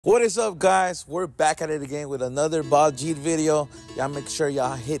What is up, guys? We're back at it again with another Baljeet video. Y'all make sure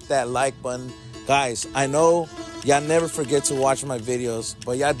y'all hit that like button. Guys, I know y'all never forget to watch my videos,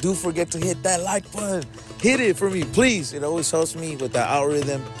 but y'all do forget to hit that like button. Hit it for me, please. It always helps me with the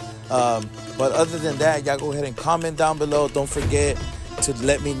algorithm. But other than that, y'all go ahead and comment down below. Don't forget to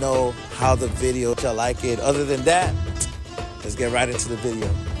let me know how the video, y'all like it. Other than that, let's get right into the video.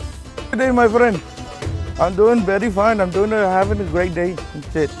 Good day, my friend. I'm doing very fine. Having a great day.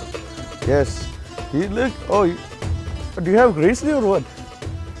 Shit. Yes. You look. Oh, do you have grizzly or what?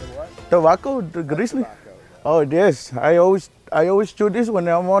 What? Tobacco, grizzly. Oh yes. I always do this when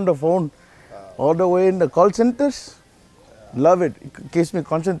I'm on the phone, all the way in the call centers. Love it. It keeps me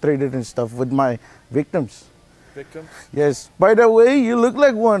concentrated and stuff with my victims. Victims? Yes. By the way, you look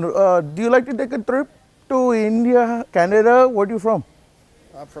like one. Do you like to take a trip to India, Canada? Where are you from?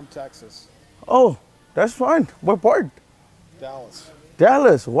 I'm from Texas. Oh. That's fine. What part? Dallas.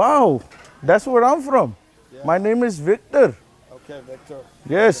 Dallas. Wow. That's where I'm from. Yeah. My name is Victor. Okay, Victor.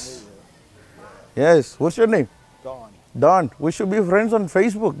 Yes. Yes. What's your name? Don. Don. We should be friends on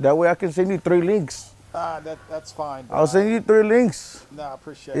Facebook. That way I can send you 3 links. That's fine. I'll send you 3 links. No, I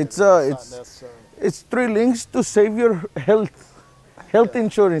appreciate It's it. Not necessary. it's 3 links to save your health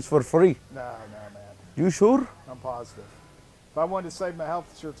insurance for free. No, man. You sure? I'm positive. If I wanted to save my health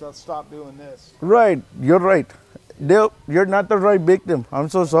insurance, I'd stop doing this. Right. You're right. You're not the right victim. I'm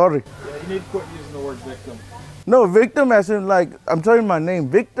so sorry. Yeah, you need to quit using the word victim. No, victim as in like, I'm telling my name,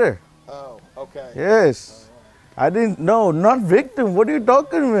 Victor. Oh, okay. Yes. I didn't know, not victim. What are you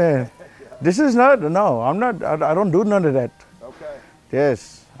talking, man? This is not, no, I'm not, I don't do none of that. Okay.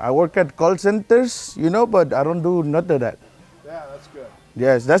 Yes. I work at call centers, but I don't do none of that. Yeah, that's good.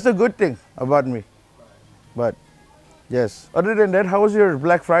 Yes, that's the good thing about me. But, yes. Other than that, how was your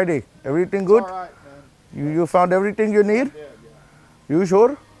Black Friday? Everything good? All right, man. You found everything you need? Yeah. You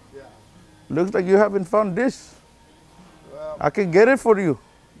sure? Yeah. Looks like you haven't found this. Well, I can get it for you.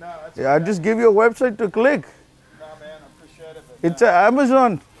 no, that's Yeah, I just give you a website to click. No, man, I appreciate it. But It's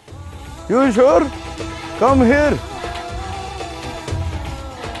Amazon. You sure? Come here.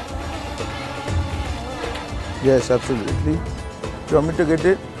 Yes, absolutely. Do you want me to get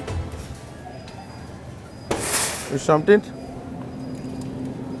it? Or something?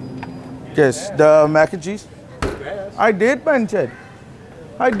 Yes, the mac and cheese. I did, Panchayat.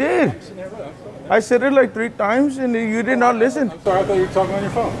 I did. I said it like 3 times and you did not listen. I'm sorry, I thought you were talking on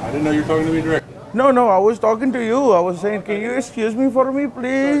your phone. I didn't know you were talking to me directly. No, I was talking to you. I was saying, can you excuse me for me,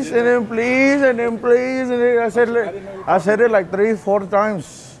 please? And then please, and then please. And then I said it like 3-4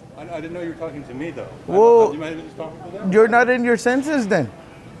 times. I didn't know you were talking to me, though. Whoa. You might have been just talking to them? You're not in your senses then.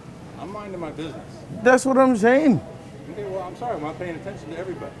 I'm minding my business. That's what I'm saying. Okay, well, I'm sorry. I'm not paying attention to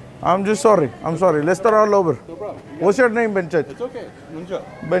everybody. I'm just sorry. I'm sorry. Let's start all over. No problem. What's your name, Banchet? It's okay. Munjo.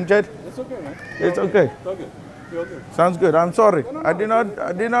 Banchet? It's okay, man. It's okay. It's all good. You're all good. Sounds good. I'm sorry. I did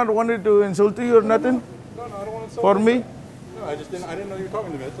not want to insult you or nothing. No, I don't want to insult For you. me? No, I didn't know you were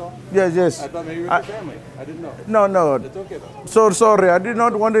talking to me. That's all. Yes. I thought maybe you were with your family. I didn't know. No. It's okay, though. So sorry. I did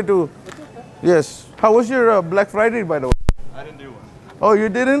not want to. It's okay. Yes. How was your Black Friday, by the way? I didn't do one. Oh, you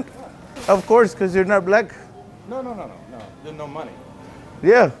didn't? Of course, because you're not black. No. Didn't know money.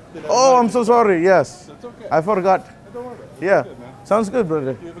 Yeah. Oh, I'm so sorry. Yes. It's okay. I forgot. Don't worry about it. Yeah. It's good, man. Sounds good,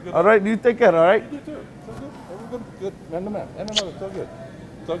 brother. You have a good All right. You take care, all right? You too. It's all good. We're good. Man to man. No, it's all good.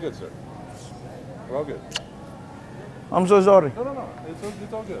 It's all good, sir. We're all good. I'm so sorry. No.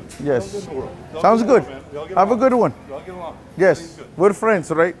 It's all good. Yes. It's all good in the world. It's all Sounds good. Man. We all get Have a along. good one. We all get along. Yes. Everything's good. We're friends,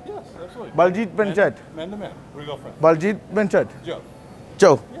 right? Yes, absolutely. Baljeet Banchet. Man to man. We're girlfriends. Baljeet Banchet. Joe.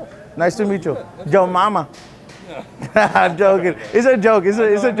 Joe. Nice to meet you. Joe Mama. I'm joking. It's a joke. It's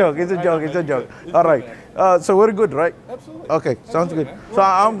a joke. All right. So we're good, right? Absolutely. Okay. Sounds good. man. So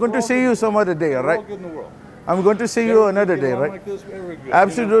I'm going to see you some other day, all We're all right? good in the world. I'm going to see you another Get day, along right? Like this, we're good.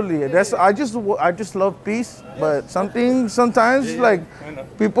 Absolutely. That's I just love peace, but sometimes like I know.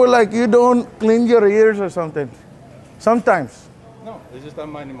 people like you don't clean your ears or something. Sometimes. No, it's just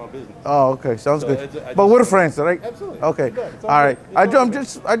I'm minding my business. Oh, okay. Sounds So good. I But just- we're friends, right? Absolutely. Okay. It's all All right. good.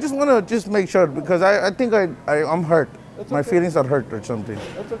 It's all I just want to just make sure because I think I'm hurt. That's My okay. feelings are hurt or something.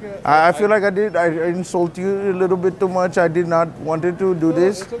 That's okay. I feel like I insult you a little bit too much. I did not wanted to do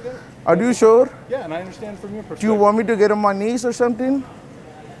this. It's okay. Are you sure? Yeah, and I understand from your perspective. Do you want me to get on my knees or something?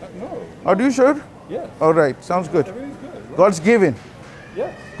 No. Are you sure? Yes. All right. Sounds good. Everything's good. God's given.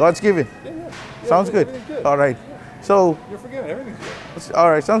 Yes. God's given. Yeah. Sounds good. Everything's good. All right. So, You're forgiven. Everything's good.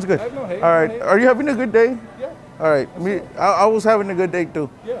 all right. Sounds good. I have no hate, All no right. hate. Are you having a good day? Yeah. All right. I was having a good day too.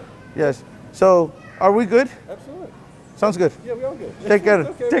 Yeah. Yes. So, are we good? Absolutely. Sounds good. Yeah, we all good. Take care.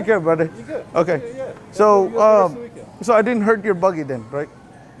 Okay, Take care, brother. You good? Okay. Yeah. So, You have the rest of the weekend. so I didn't hurt your buggy then, right?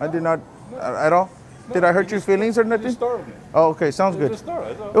 I did not at all. Did I hurt your feelings or nothing? Just startled me. Oh, okay, sounds good. Just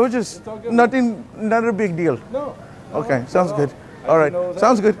startled. It was just nothing, not a big deal. No. Okay, sounds good. All right,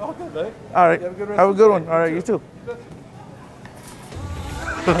 sounds good. All good, buddy. All right, You have a good rest have a of good the one. day. All right, You you too.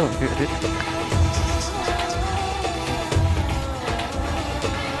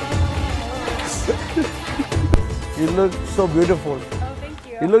 You look so beautiful. Oh, thank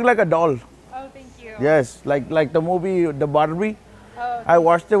you. You look like a doll. Oh, thank you. Yes, like the movie, the Barbie. Oh, I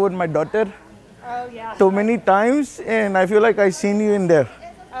watched it with my daughter oh yeah. so many times, and I feel like I seen you in there.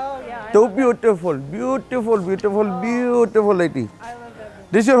 Oh, yeah. I So love that. beautiful, beautiful, beautiful, beautiful lady. I love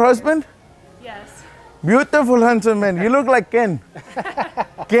that. This your husband? Yes. Beautiful, handsome man. You look like Ken.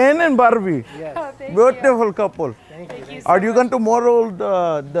 Ken and Barbie. Oh, thank Beautiful couple. you. Thank you so Are you much. going to model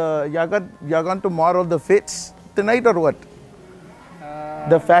you're going to model the fits tonight or what?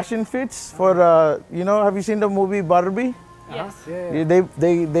 The fashion fits for have you seen the movie Barbie? Yes.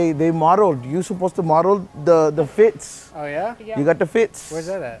 They modeled. You supposed to model the fits. Oh, yeah? Yeah. You got the fits Where's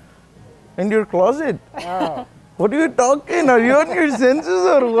that at? in your closet. Oh. What are you talking? Are you on your senses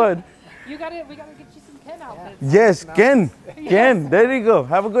or what? We gotta get you some Ken outfits. Yes, Ken. Ken. There you go.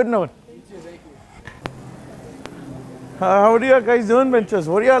 Have a good note. How are you guys doing, Ventures?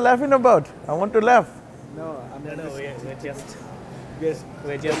 What are you laughing about? I want to laugh. No, we're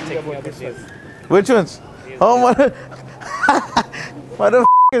just checking about this. Which ones? Oh, what the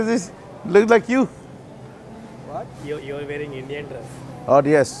is this? Looks like you. You're wearing Indian dress. Oh,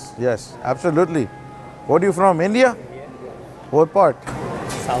 yes, yes, absolutely. What are you from? India? What part?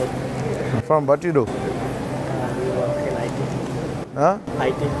 South. From what you do? We work in IT. Huh?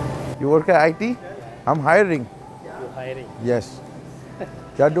 IT. You work at IT? I'm hiring. You're hiring. Yes.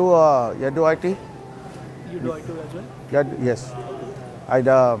 You do IT? You do IT as well? Yes. I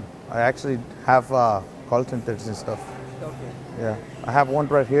actually have call centers and stuff. Okay. Yeah. I have one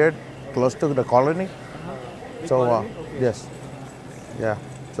right here, close to the colony. So yes. Yeah.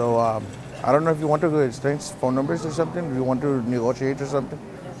 So I don't know if you want to exchange phone numbers or something. If you want to negotiate or something.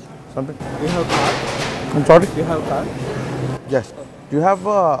 Something. You have card? I'm sorry. You have card? Yes. Do you have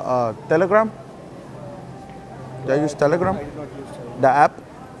Telegram? Do I use Telegram? I did not use Telegram. The app?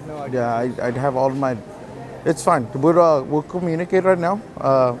 No, I Yeah, I have all my. It's fine. We'll communicate right now.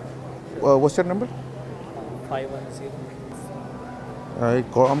 What's your number? 510.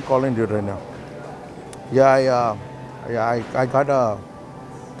 I'm calling you right now. Yeah, I got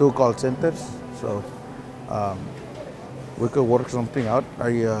 2 call centers, so we could work something out.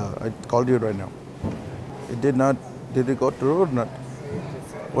 I called you right now. It did not. Did it go through or not?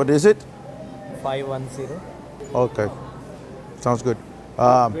 What is it? 510. Okay, sounds good.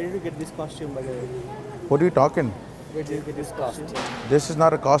 Where did you get this costume, by the way? What are you talking? Where did you get this costume? This is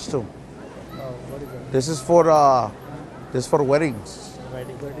not a costume. Oh, what is that? This is for weddings.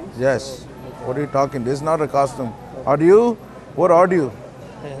 Weddings? Yes. What are you talking? This is not a costume. Are you? What are you?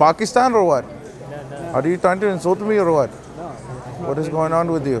 Pakistan or what? No. Are you trying to insult me or what? No. What is going on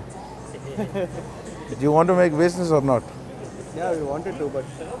with you? Do you want to make business or not? Yeah, we wanted to, but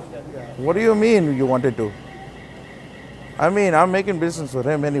What do you mean you wanted to? I mean, I'm making business with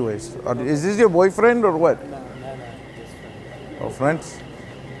him anyways. Is this your boyfriend or what? no, just fine. Oh, friends?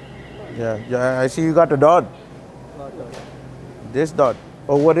 Yeah, I see you got a dot. Not This dot.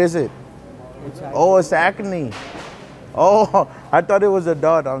 Oh, what is it? It's Oh, it's acne. Oh, I thought it was a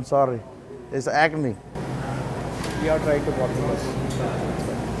dot. I'm sorry. It's acne. we are trying to walk this.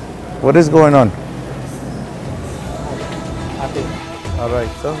 What is going on? Happy. All right,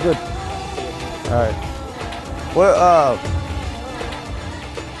 sounds good. All right. Well,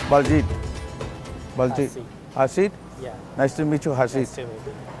 Baljeet. Hasid. Hasid? Yeah. Nice to meet you, Hasid. Nice to meet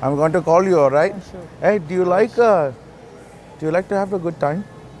you. I'm going to call you, all right? Sure. Hey, do you like to have a good time?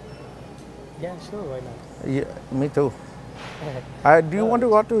 Yeah, sure, why not? Yeah, me too. Do you want to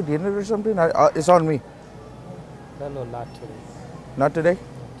go out to dinner or something? It's on me. No, not today. Not today?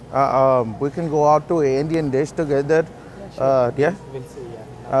 We can go out to an Indian dish together. Yeah? We'll see,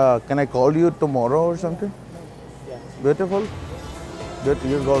 yeah. Can I call you tomorrow or something? Yeah. Beautiful? You're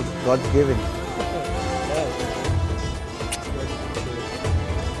God's given.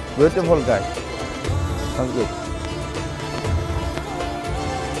 Beautiful guy. Sounds good.